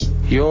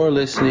You're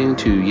listening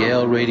to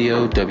Yale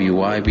Radio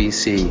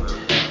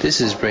WYBC.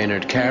 This is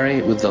Brainerd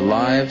Carey with the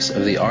lives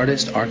of the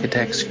artists,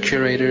 architects,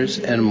 curators,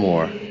 and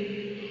more.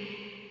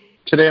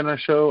 Today on our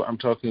show, I'm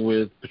talking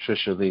with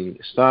Patricia Lee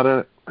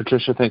Stoddard.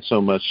 Patricia, thanks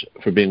so much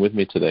for being with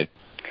me today.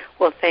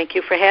 Well, thank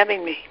you for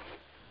having me.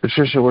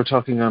 Patricia, we're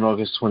talking on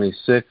August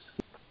 26th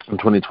in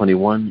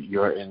 2021.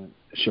 You're in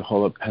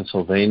Chehalis,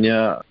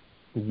 Pennsylvania.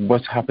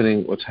 What's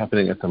happening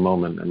at the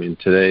moment? I mean,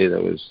 today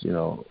there was,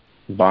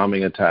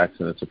 bombing attacks,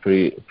 and it's a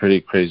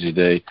pretty crazy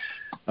day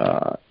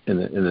in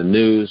the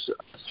news.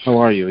 How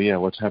are you? Yeah,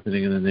 what's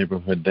happening in the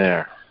neighborhood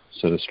there,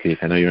 so to speak?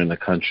 I know you're in the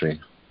country.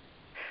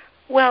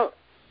 Well,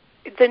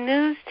 the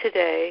news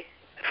today,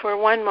 for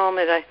one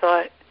moment I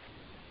thought,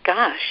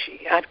 gosh,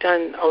 I've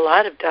done a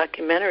lot of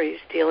documentaries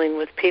dealing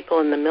with people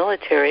in the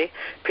military,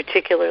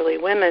 particularly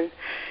women.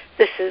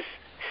 This is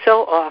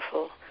so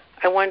awful.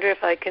 I wonder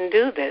if I can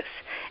do this.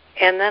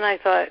 And then I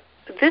thought,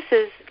 this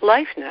is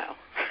life now.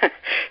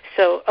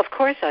 So, of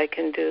course I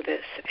can do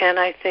this. And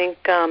I think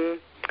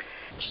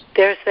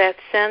there's that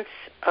sense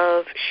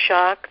of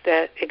shock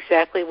that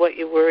exactly what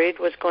you worried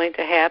was going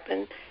to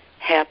happen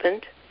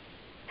happened.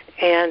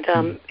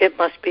 And it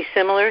must be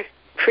similar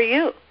for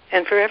you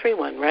and for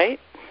everyone, right?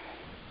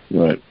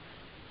 Right.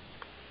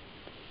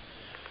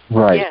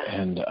 Yeah.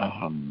 And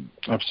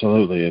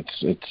absolutely,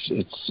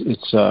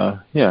 it's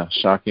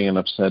shocking and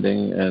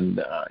upsetting, and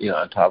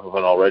on top of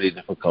an already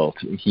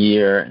difficult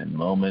year and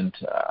moment,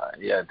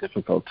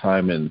 difficult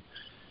time in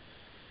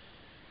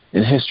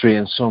history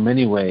in so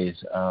many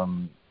ways.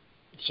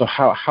 So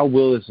how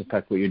will this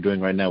affect what you're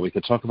doing right now? We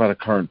could talk about a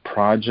current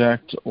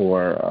project,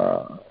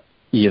 or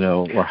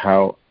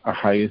how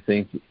you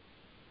think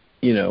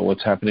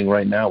what's happening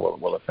right now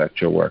will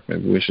affect your work.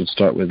 Maybe we should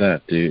start with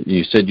that.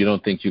 You said you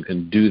don't think you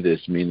can do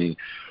this, meaning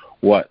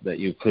what? That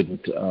you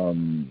couldn't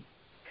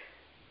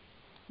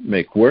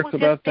make work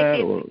about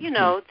that? Or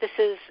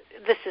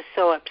this is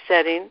so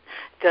upsetting.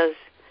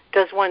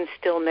 Does one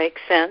still make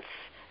sense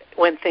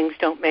when things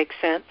don't make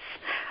sense?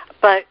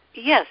 But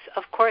yes,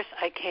 of course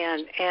I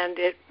can, and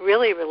it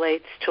really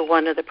relates to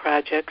one of the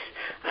projects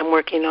I'm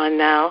working on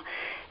now,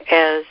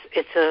 as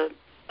it's a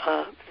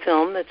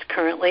film that's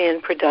currently in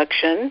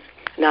production,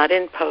 not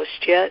in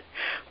post yet.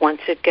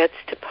 Once it gets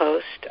to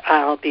post,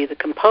 I'll be the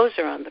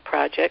composer on the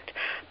project,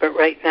 but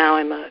right now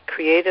I'm a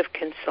creative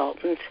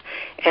consultant,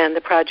 and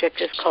the project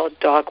is called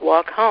Dog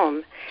Walk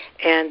Home,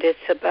 and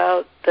it's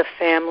about the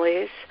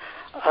families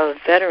of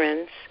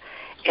veterans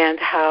and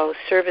how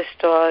service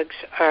dogs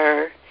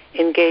are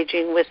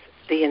engaging with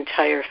the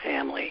entire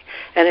family.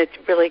 And it's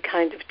really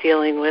kind of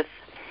dealing with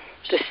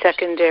the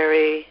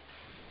secondary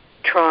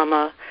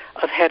trauma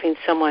of having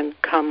someone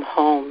come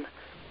home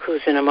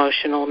who's an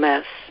emotional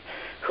mess,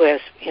 who has,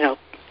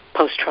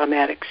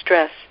 post-traumatic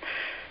stress.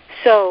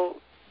 So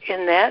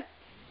in that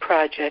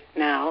project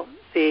now,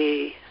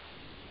 the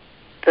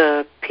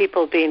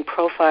people being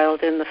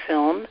profiled in the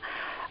film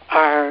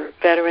are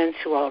veterans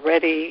who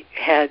already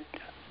had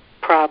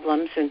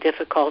problems and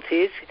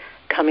difficulties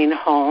coming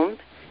home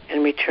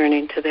and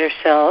returning to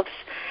themselves,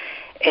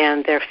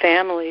 and their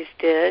families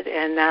did,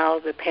 and now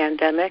the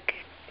pandemic,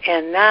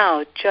 and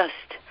now just,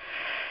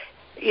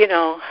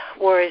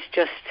 war is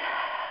just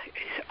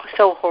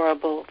so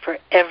horrible for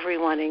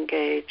everyone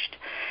engaged.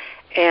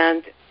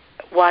 And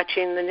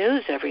watching the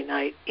news every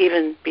night,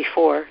 even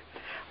before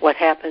what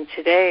happened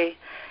today,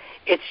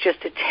 it's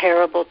just a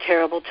terrible,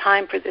 terrible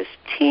time for this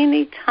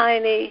teeny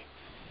tiny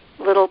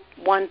little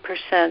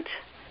 1%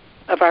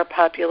 of our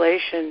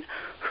population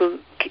who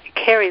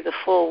carry the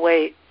full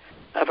weight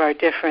of our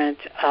different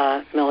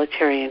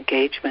military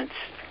engagements.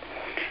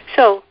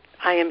 So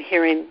I am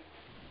hearing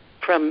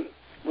from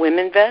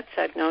women vets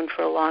I've known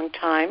for a long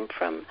time,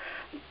 from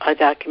a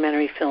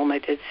documentary film I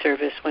did,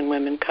 Service When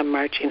Women Come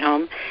Marching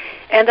Home,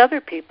 and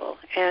other people.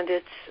 And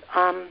it's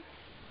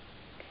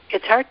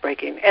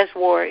heartbreaking, as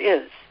war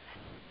is.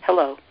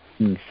 Hello.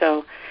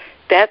 So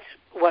that's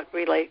what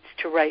relates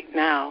to right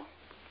now.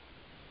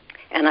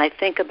 And I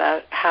think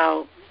about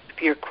how,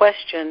 your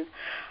question,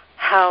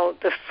 how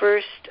the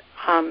first,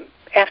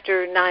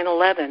 after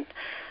 9/11,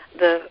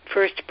 the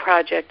first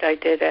project I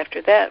did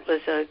after that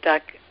was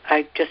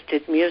I just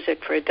did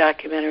music for a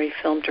documentary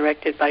film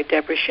directed by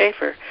Deborah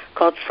Schaefer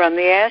called From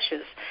the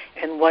Ashes.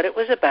 And what it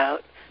was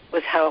about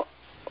was how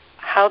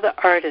the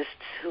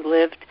artists who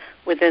lived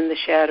within the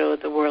shadow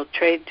of the World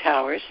Trade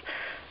Towers,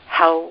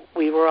 how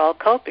we were all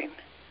coping.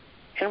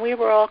 And we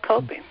were all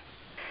coping,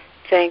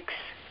 thanks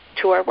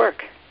to our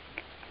work.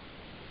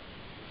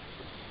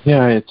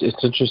 Yeah,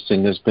 it's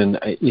interesting. There's been,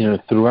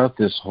 throughout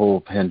this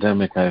whole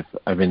pandemic,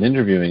 I've been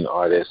interviewing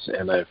artists,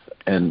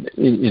 and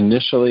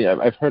initially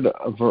I've heard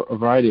a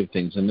variety of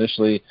things.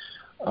 Initially,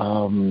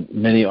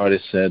 many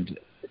artists said,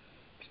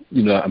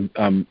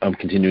 I'm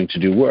continuing to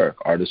do work.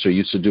 Artists are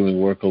used to doing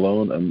work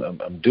alone.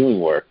 I'm doing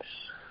work.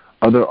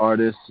 Other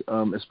artists,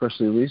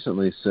 especially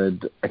recently,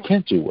 said, I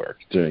can't do work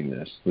during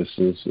this.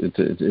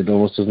 It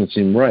almost doesn't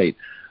seem right.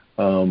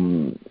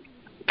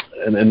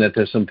 and that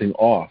there's something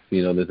off,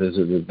 that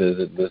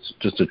there's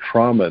just a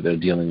trauma they're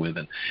dealing with.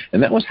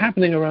 And that was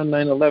happening around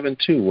 9/11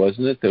 too,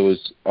 wasn't it? There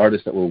was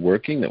artists that were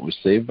working, that were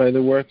saved by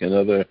the work, and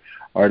other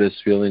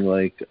artists feeling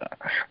like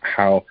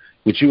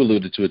which you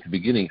alluded to at the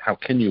beginning, how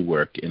can you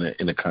work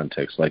in a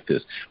context like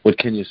this? What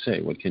can you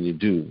say? What can you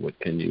do? What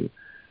can you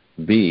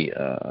be?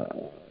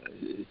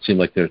 It seemed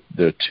like there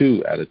are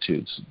two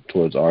attitudes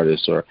towards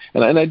artists,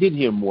 and I did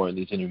hear more in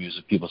these interviews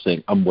of people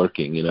saying, "I'm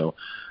working,"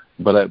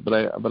 but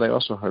I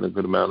also heard a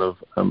good amount of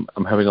I'm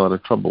having a lot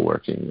of trouble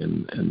working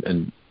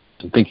and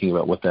thinking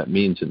about what that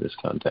means in this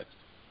context.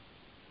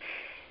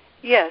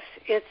 Yes,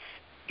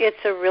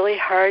 it's a really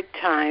hard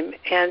time,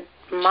 and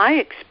my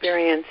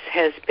experience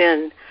has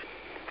been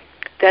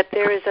that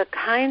there is a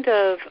kind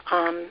of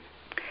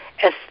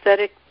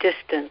aesthetic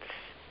distance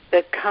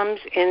that comes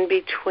in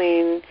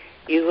between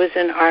you as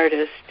an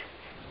artist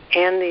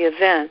and the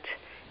event.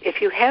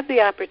 If you have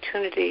the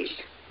opportunity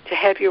to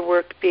have your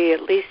work be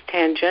at least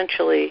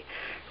tangentially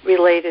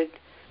related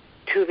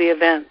to the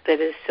event that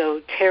is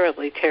so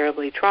terribly,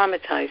 terribly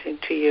traumatizing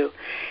to you.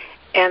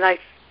 And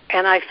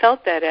I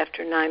felt that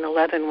after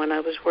 9/11 when I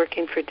was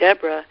working for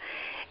Deborah.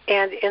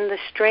 And in the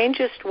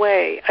strangest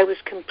way, I was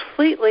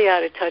completely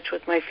out of touch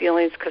with my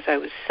feelings because I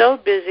was so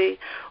busy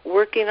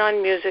working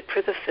on music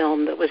for the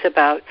film that was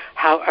about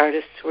how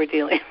artists were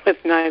dealing with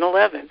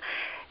 9/11.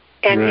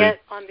 And yet,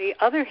 on the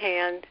other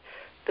hand,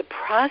 the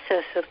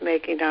process of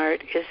making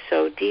art is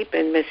so deep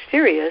and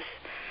mysterious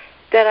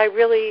that I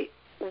really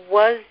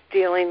was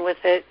dealing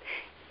with it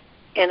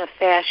in a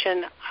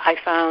fashion I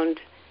found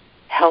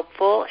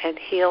helpful and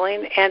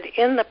healing. And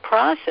in the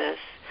process,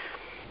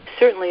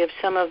 certainly of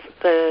some of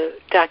the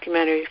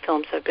documentary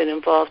films I've been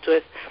involved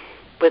with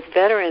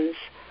veterans,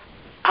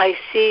 I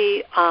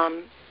see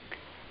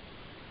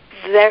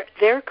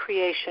their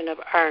creation of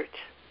art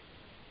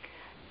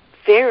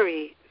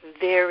very,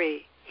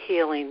 very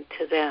healing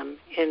to them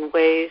in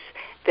ways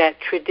that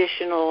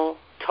traditional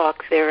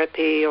talk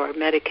therapy or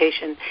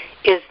medication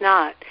is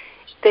not.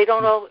 The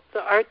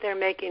art they're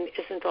making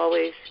isn't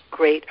always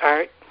great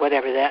art,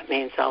 whatever that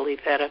means. I'll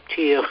leave that up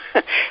to you.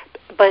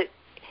 But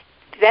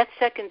that's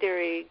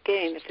secondary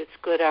gain if it's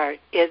good art.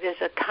 It is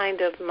a kind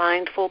of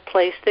mindful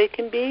place they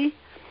can be,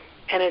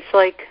 and it's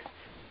like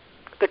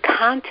the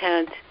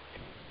content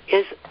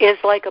is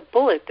like a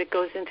bullet that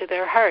goes into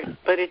their heart,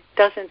 but it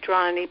doesn't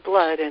draw any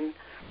blood, and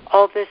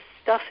all this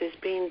stuff is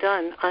being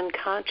done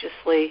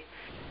unconsciously,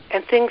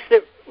 and things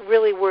that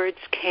really words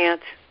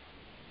can't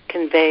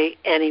convey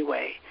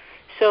anyway.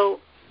 So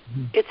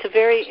it's a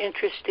very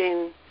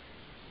interesting.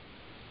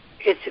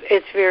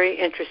 It's very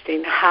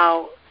interesting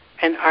how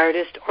an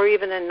artist or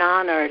even a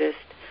non-artist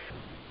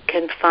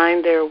can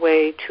find their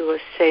way to a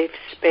safe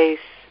space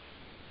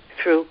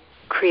through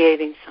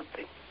creating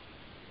something.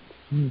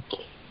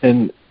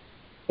 And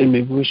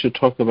maybe we should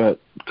talk about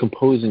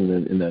composing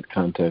then in that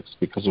context,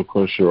 because of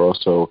course you're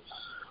also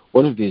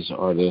one of these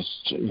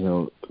artists,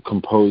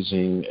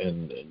 composing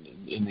and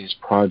in these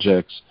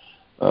projects.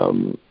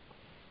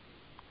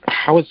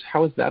 How is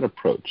that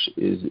approach?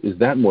 Is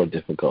that more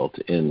difficult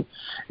in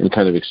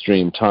kind of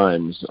extreme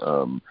times,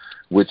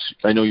 which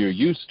I know you're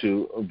used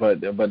to,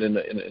 but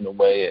in a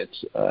way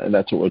it's and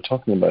that's what we're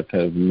talking about,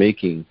 kind of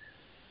making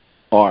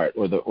art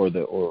or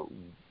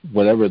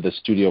whatever the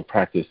studio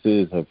practice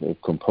is of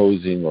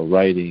composing or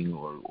writing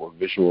or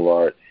visual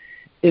art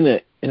in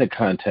a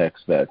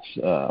context that's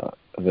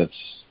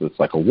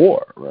like a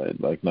war, right?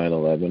 Like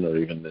 9/11 or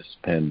even this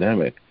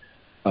pandemic.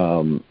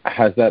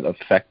 Has that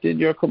affected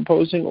your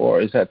composing,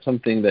 or is that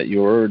something that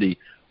you're already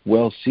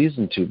well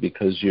seasoned to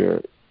because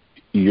you're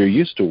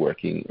used to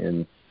working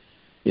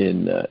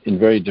in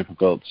very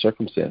difficult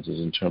circumstances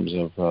in terms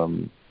of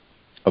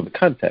the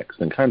context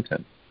and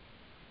content?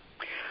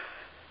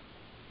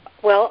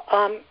 Well,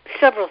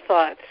 several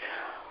thoughts.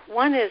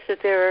 One is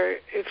that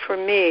for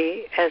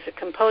me as a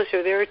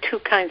composer, there are two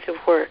kinds of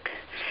work,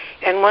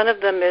 and one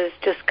of them is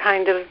just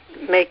kind of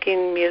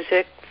making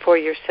music for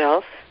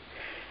yourself.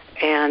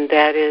 And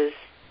that is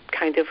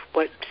kind of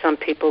what some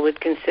people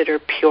would consider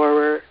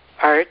purer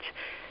art.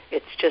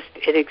 It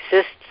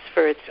exists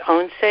for its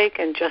own sake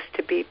and just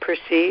to be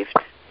perceived.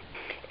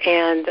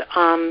 And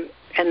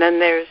then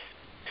there's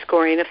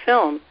scoring a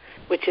film,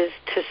 which is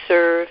to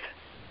serve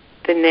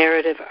the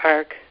narrative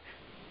arc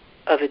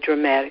of a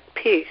dramatic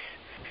piece.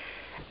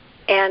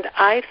 And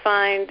I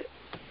find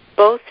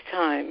both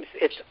times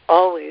it's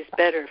always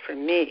better for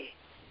me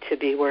to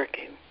be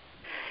working.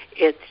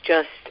 It's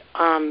just,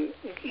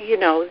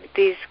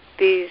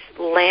 these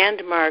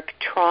landmark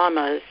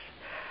traumas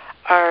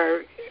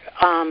are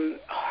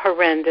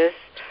horrendous.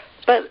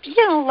 But,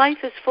 life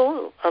is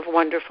full of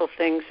wonderful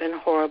things and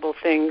horrible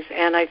things.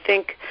 And I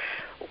think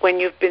when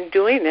you've been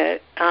doing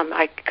it,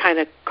 I kind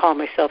of call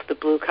myself the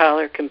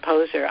blue-collar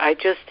composer.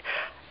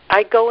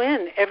 I go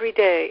in every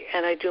day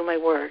and I do my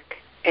work.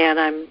 And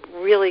I'm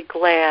really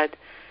glad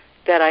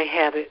that I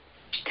have it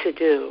to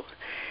do.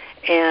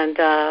 And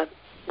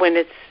when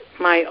it's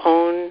my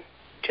own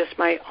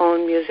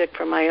music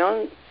for my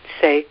own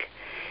sake,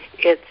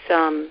 it's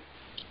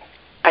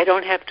I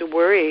don't have to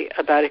worry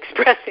about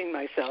expressing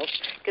myself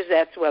because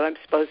that's what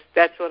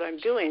I'm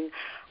doing.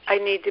 I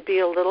need to be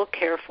a little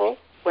careful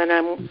when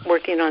I'm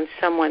working on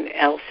someone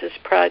else's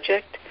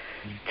project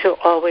to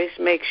always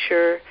make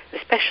sure,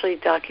 especially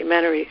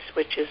documentaries,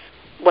 which is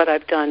what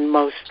I've done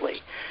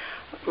mostly,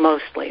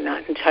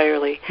 not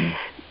entirely,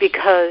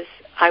 because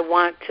I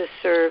want to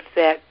serve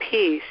that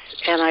piece,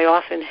 and I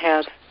often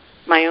have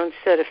my own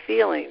set of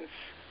feelings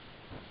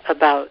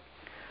about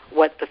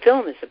what the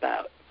film is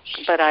about.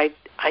 But I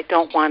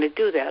don't want to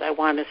do that. I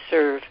want to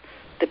serve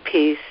the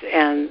piece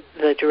and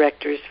the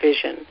director's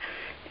vision.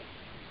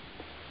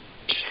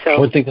 So I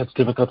would think that's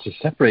difficult to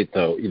separate,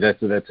 though.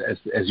 That's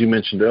as you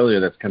mentioned earlier.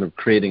 That's kind of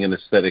creating an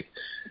aesthetic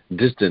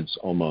distance,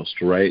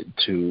 almost, right?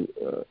 To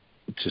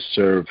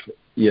serve,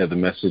 the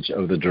message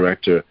of the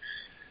director,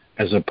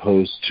 as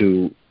opposed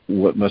to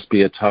what must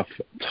be a tough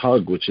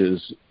tug, which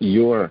is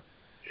your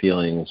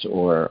feelings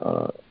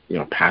or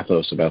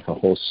pathos about the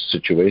whole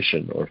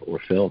situation or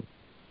film.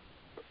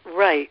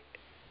 Right.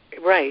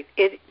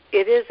 It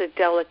is a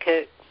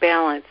delicate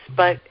balance,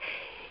 but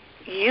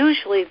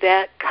usually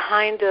that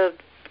kind of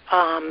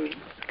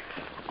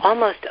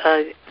almost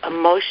a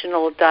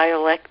emotional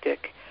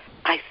dialectic,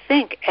 I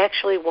think,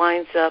 actually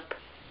winds up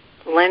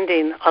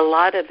lending a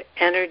lot of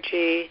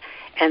energy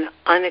and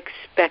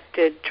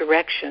unexpected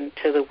direction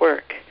to the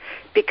work,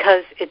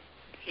 because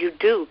you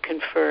do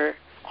confer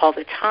all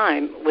the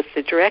time with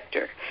the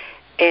director,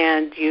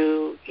 and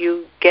you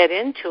get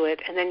into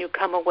it, and then you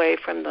come away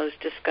from those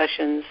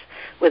discussions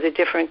with a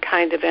different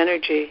kind of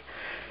energy.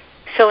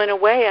 So in a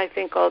way, I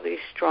think all these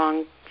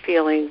strong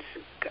feelings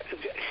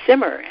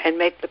simmer and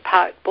make the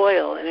pot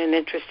boil in an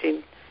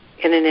interesting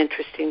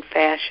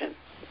fashion.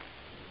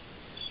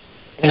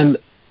 And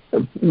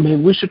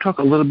maybe we should talk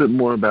a little bit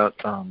more about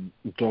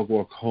Dog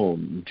Walk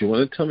Home. Do you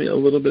want to tell me a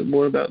little bit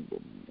more about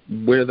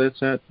where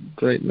that's at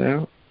right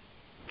now?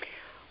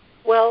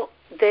 Well,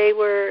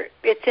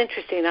 it's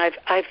interesting.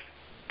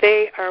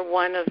 They are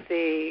one of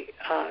the.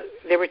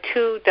 There were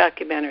two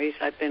documentaries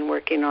I've been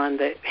working on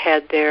that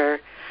had their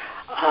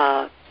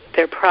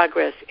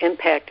progress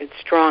impacted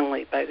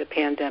strongly by the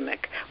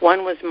pandemic.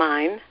 One was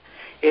mine.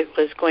 It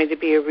was going to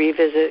be a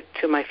revisit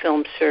to my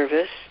film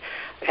service,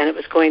 and it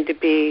was going to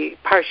be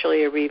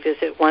partially a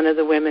revisit. One of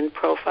the women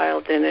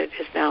profiled in it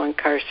is now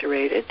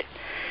incarcerated,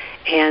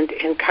 and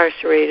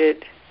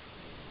incarcerated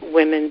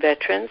women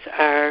veterans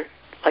are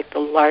like the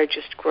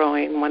largest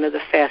growing, one of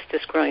the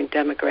fastest growing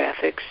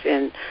demographics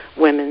in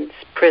women's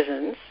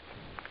prisons.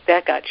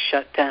 That got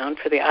shut down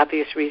for the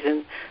obvious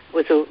reason.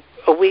 It was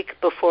a week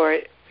before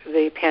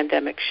the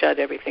pandemic shut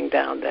everything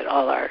down that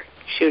all our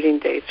shooting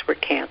dates were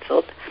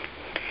canceled.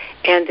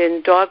 And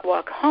in Dog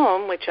Walk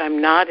Home, which I'm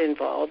not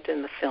involved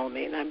in the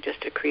filming, I'm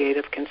just a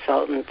creative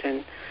consultant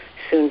and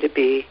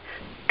soon-to-be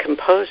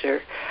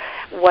composer,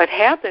 what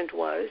happened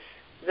was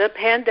the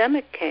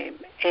pandemic came,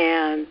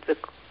 and the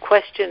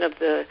question of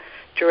the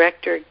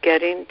director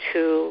getting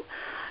to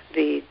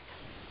the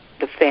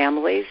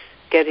families,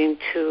 getting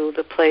to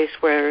the place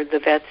where the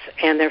vets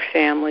and their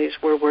families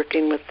were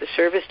working with the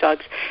service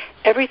dogs,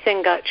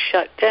 everything got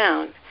shut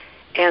down.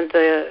 And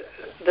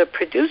the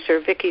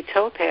producer, Vicky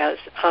Topaz,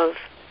 of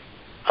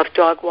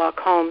Dog Walk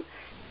Home,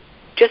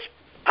 just,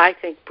 I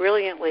think,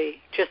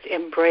 brilliantly just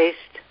embraced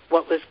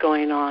what was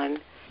going on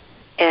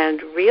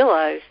and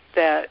realized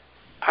that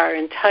our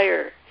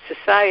entire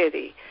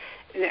society,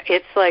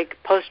 it's like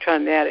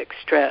post-traumatic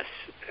stress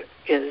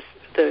is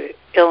the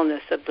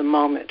illness of the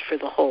moment for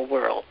the whole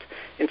world.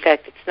 In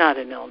fact, it's not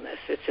an illness.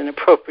 It's an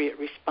appropriate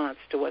response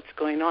to what's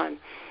going on.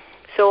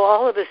 So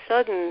all of a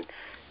sudden,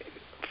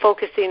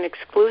 focusing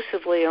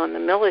exclusively on the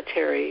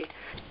military,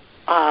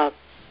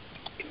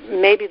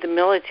 maybe the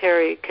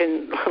military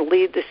can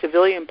lead the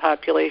civilian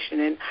population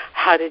in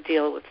how to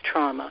deal with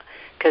trauma,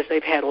 because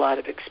they've had a lot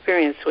of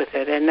experience with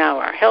it, and now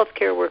our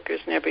healthcare workers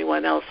and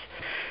everyone else.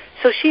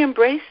 So she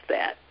embraced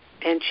that,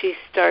 and she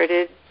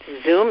started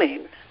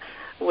Zooming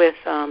with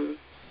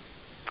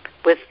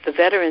the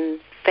veteran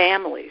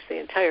families, the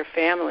entire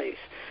families,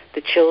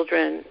 the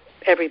children,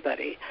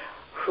 everybody,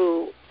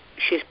 who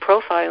she's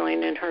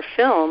profiling in her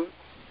film,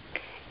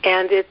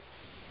 and it's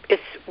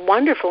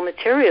wonderful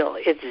material.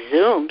 It's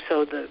Zoom,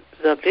 so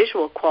the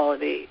visual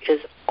quality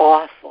is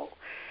awful,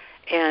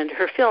 and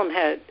her film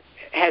has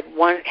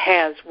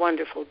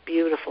wonderful,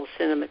 beautiful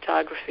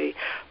cinematography,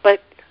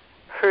 but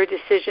her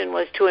decision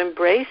was to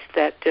embrace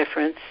that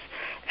difference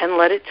and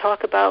let it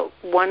talk about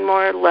one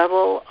more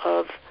level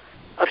of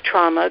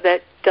trauma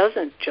that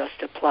doesn't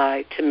just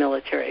apply to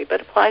military,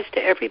 but applies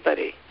to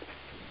everybody.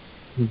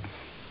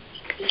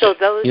 So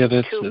those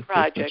two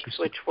projects,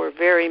 which were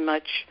very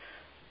much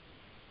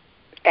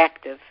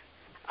active,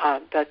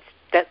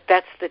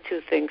 that's the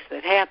two things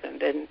that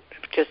happened. And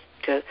just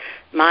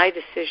my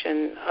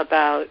decision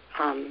about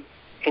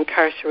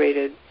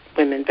incarcerated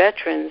women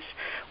veterans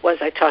was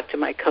I talked to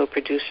my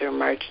co-producer,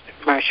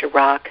 Marcia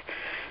Rock,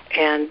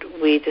 and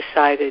we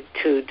decided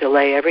to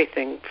delay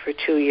everything for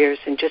 2 years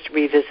and just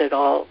revisit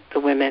all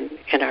the women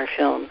in our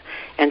film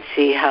and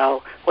see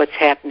what's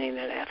happening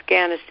in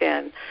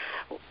Afghanistan,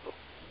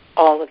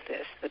 all of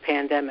this, the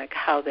pandemic,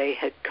 how they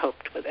had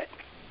coped with it.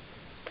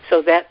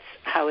 So that's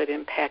how it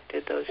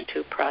impacted those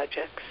two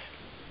projects.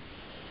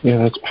 Yeah,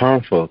 that's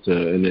powerful,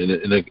 and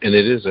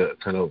it is a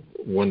kind of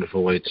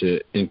wonderful way to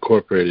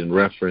incorporate and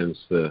reference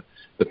the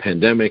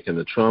pandemic and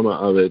the trauma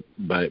of it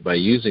by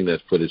using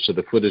that footage. So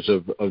the footage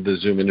of the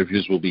Zoom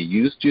interviews will be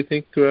used, do you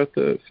think, throughout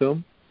the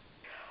film?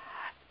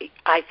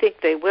 I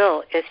think they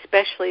will,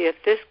 especially if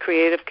this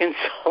creative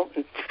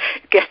consultant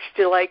gets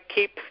to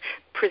keep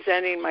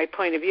presenting my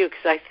point of view,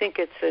 because I think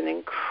it's an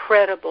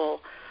incredible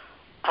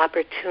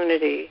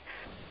opportunity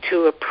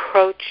to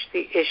approach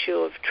the issue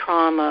of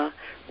trauma,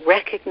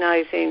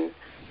 recognizing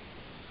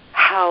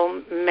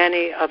how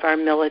many of our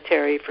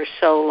military for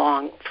so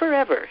long,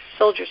 forever,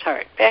 Soldier's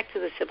Heart, back to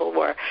the Civil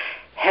War,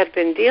 have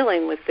been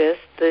dealing with this,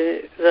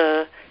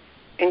 the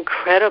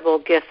incredible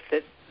gift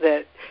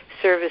that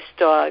service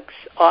dogs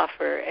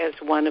offer as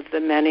one of the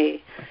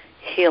many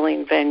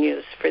healing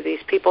venues for these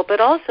people, but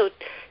also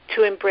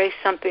to embrace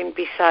something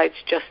besides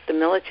just the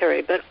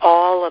military, but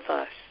all of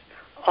us,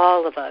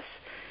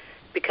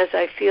 because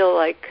I feel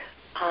like,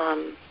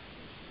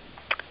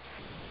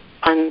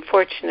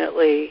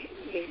 unfortunately,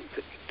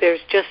 there's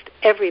just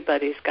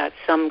everybody's got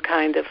some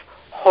kind of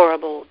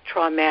horrible,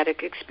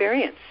 traumatic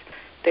experience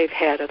they've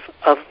had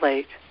of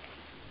late.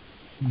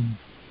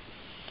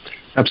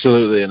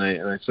 Absolutely, and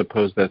I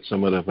suppose that's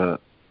somewhat of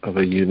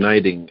a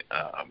uniting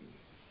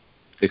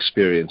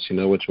experience,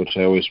 which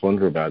I always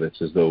wonder about.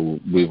 It's as though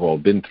we've all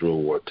been through a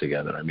war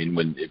together. I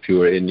mean, if you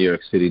were in New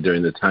York City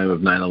during the time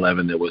of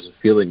 9/11, there was a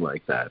feeling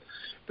like that.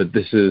 But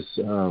this is,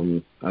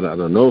 I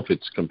don't know if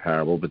it's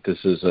comparable, but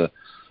this is a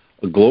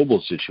global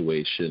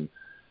situation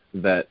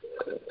that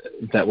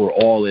we're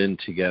all in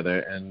together,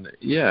 and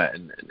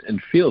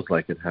feels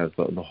like it has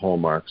the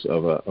hallmarks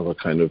of a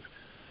kind of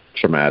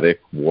traumatic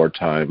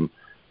wartime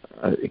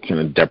kind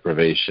of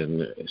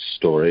deprivation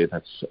story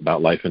that's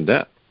about life and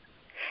death.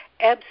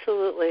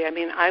 Absolutely. I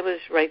mean, I was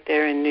right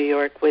there in New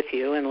York with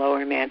you in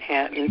Lower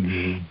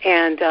Manhattan,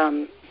 and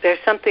there's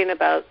something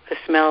about the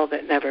smell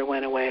that never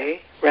went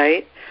away,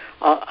 right?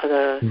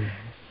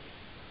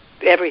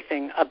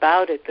 Everything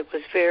about it that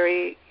was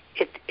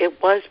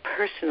it was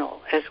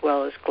personal as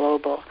well as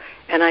global.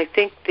 And I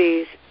think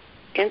these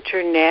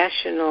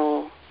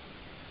international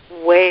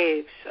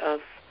waves of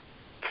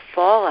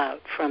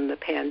fallout from the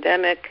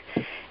pandemic,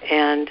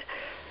 and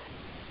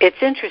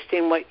it's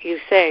interesting what you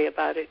say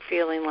about it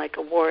feeling like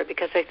a war,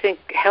 because I think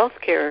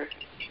healthcare,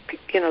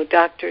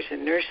 doctors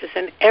and nurses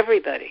and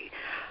everybody,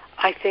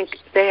 I think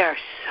they are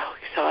so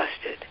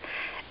exhausted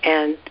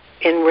and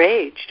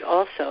enraged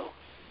also.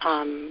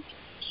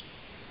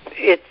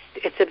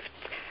 It's a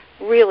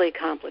really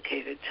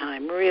complicated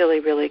time,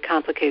 really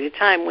complicated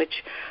time,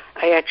 which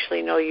I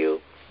actually know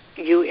you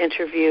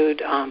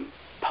interviewed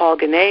Paul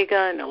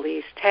Ganega and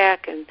Elise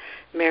Tack and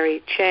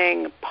Mary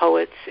Chang,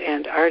 poets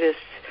and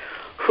artists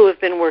who have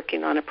been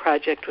working on a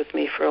project with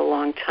me for a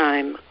long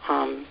time,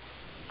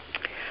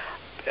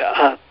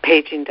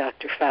 paging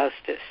Dr.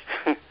 Faustus.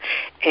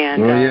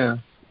 And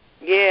and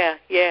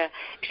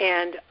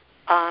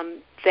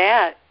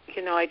that,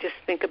 I just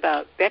think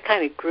about that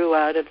kind of grew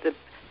out of the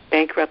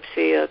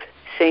bankruptcy of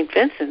St.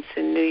 Vincent's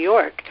in New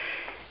York,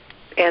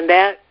 and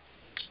that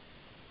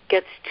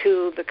gets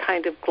to the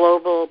kind of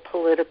global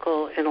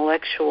political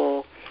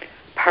intellectual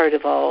part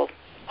of all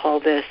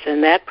this,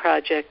 and that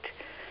project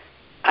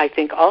I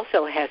think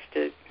also has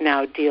to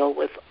now deal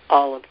with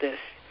all of this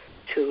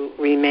to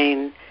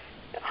remain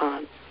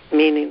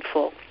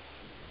meaningful.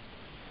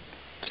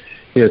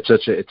 Yeah,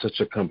 it's such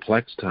a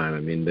complex time.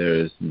 I mean, there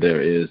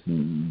is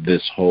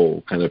this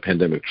whole kind of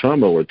pandemic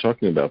trauma we're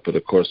talking about, but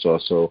of course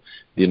also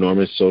the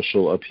enormous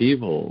social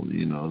upheaval.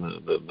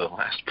 The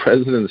last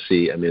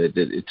presidency. I mean,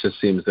 it just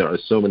seems there are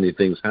so many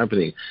things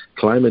happening.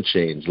 Climate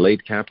change,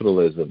 late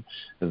capitalism.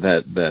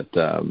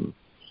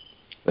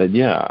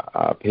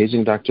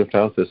 Paging Dr.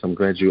 Faustus, I'm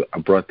glad you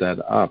brought that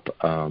up.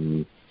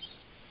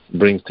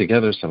 Brings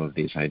together some of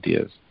these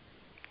ideas.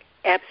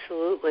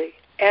 Absolutely.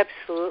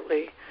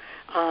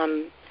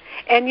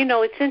 And,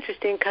 it's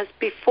interesting because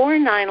before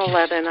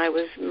 9/11, I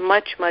was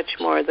much, much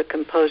more the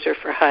composer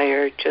for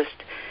hire,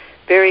 just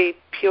very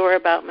pure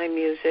about my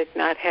music,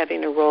 not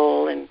having a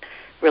role in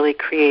really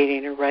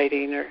creating or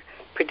writing or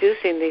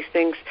producing these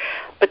things.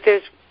 But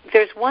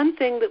there's one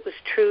thing that was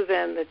true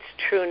then that's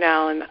true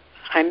now, and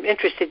I'm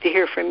interested to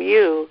hear from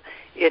you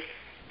if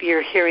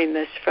you're hearing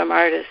this from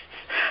artists.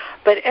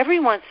 But every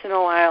once in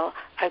a while,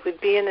 I would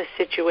be in a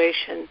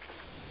situation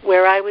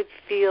where I would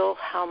feel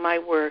how my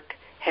work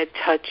had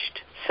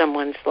touched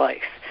someone's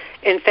life.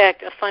 In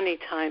fact, a funny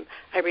time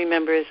I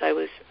remember is I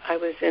was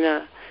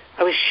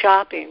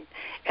shopping,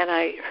 and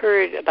I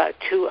heard about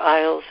 2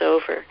 aisles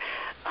over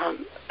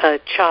a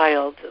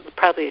child,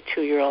 probably a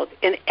 2-year-old,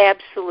 in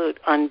absolute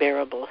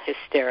unbearable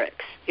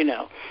hysterics.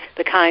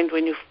 The kind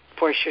when you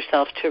force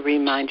yourself to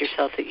remind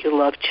yourself that you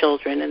love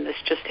children, and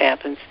this just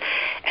happens.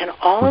 And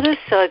all of a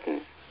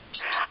sudden,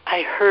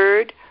 I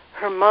heard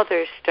her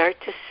mother start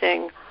to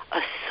sing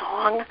a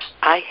song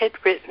I had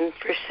written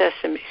for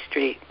Sesame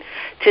Street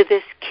to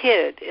this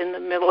kid in the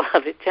middle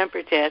of a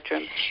temper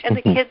tantrum, and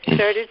the kid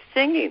started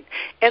singing,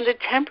 and the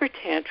temper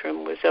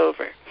tantrum was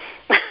over.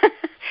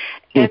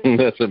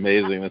 That's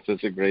amazing. That's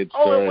such a great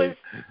story.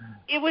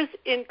 It was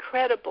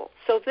incredible.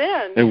 So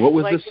then, and what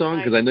was the song?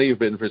 Because I know you've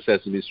written for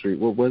Sesame Street.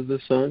 What was the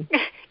song?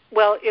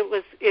 Well, it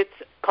was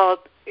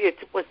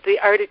the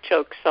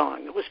Artichoke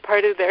Song. It was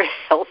part of their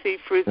healthy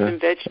fruits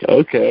and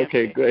vegetables.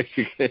 Okay, great.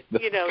 It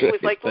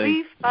was like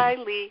leaf by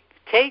leaf,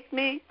 take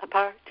me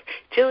apart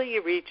till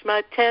you reach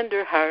my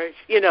tender heart.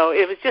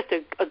 It was just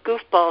a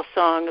goofball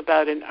song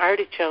about an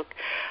artichoke.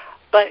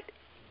 But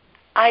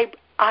I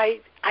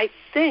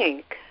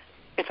think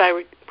if I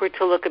were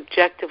to look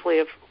objectively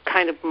of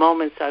kind of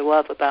moments I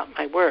love about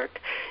my work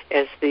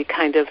as the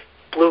kind of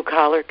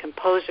blue-collar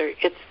composer,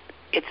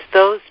 it's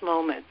those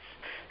moments.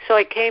 So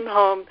I came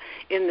home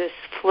in this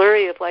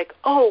flurry of like,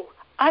 oh,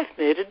 I've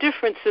made a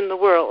difference in the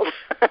world.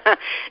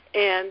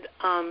 And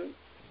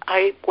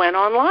I went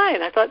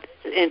online. I thought,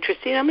 this is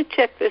interesting. I'm going to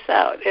check this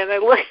out. And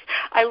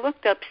I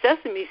looked up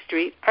Sesame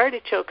Street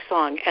Artichoke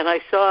Song, and I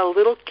saw a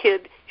little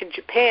kid in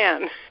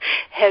Japan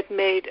had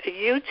made a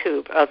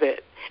YouTube of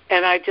it.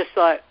 And I just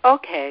thought,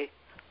 okay,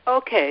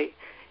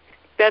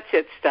 that's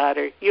it,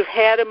 Stoddard. You've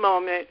had a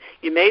moment.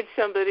 You made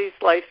somebody's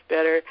life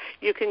better.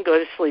 You can go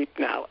to sleep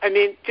now. I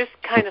mean, just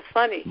kind of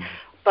funny.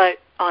 But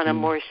on a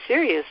more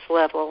serious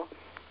level,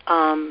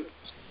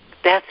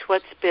 that's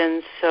what's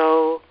been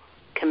so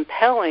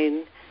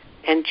compelling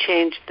and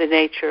changed the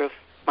nature of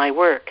my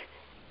work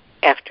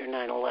after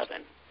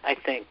 9/11, I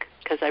think,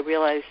 because I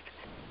realized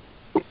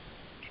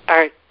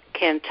art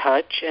can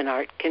touch and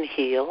art can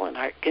heal and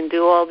art can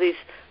do all these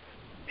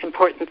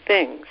important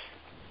things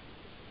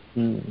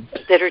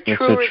that are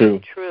truer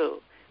than true.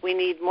 We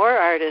need more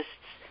artists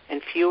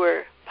and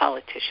fewer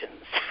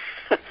politicians.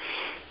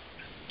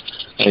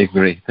 I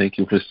agree. Thank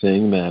you for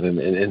saying that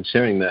and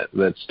sharing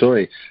that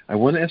story. I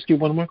want to ask you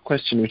one more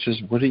question, which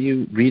is, what are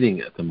you reading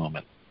at the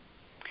moment?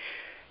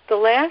 The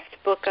last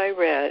book I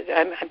read,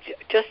 I'm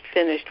just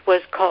finished,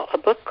 was a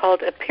book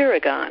called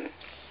Epeirogon,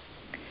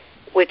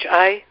 which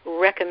I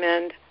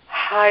recommend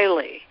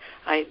highly.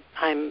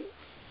 I'm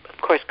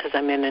of course, because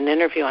I'm in an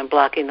interview, I'm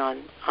blocking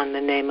on the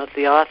name of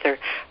the author,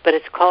 but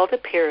it's called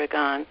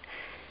Epeirogon,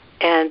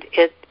 and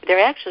there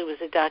actually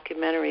was a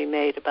documentary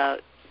made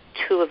about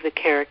two of the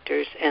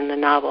characters in the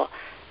novel.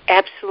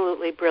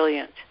 Absolutely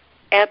brilliant,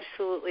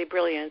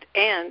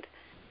 and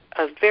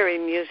a very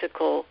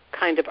musical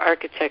kind of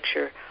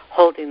architecture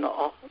holding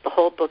the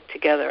whole book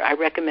together. I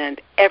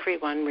recommend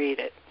everyone read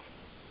it.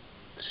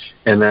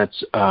 And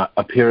that's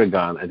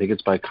Epeirogon. I think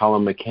it's by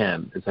Colin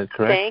McCann. Is that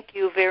correct? Thank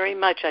you very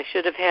much. I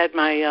should have had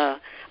my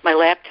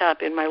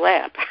laptop in my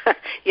lap.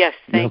 Yes,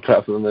 thank you.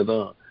 No problem at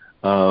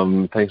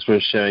all. Thanks for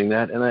sharing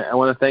that. And I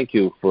want to thank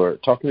you for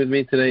talking with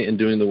me today and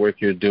doing the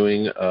work you're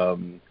doing.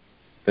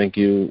 Thank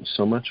you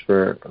so much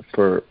for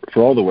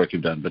all the work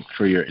you've done, but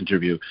for your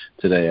interview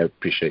today. I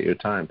appreciate your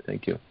time.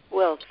 Thank you.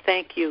 Well,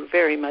 thank you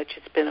very much.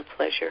 It's been a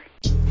pleasure.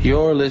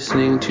 You're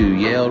listening to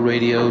Yale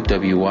Radio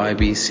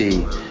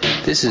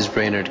WYBC. This is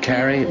Brainerd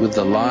Carey with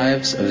the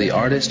lives of the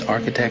artists,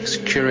 architects,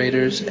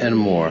 curators, and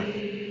more.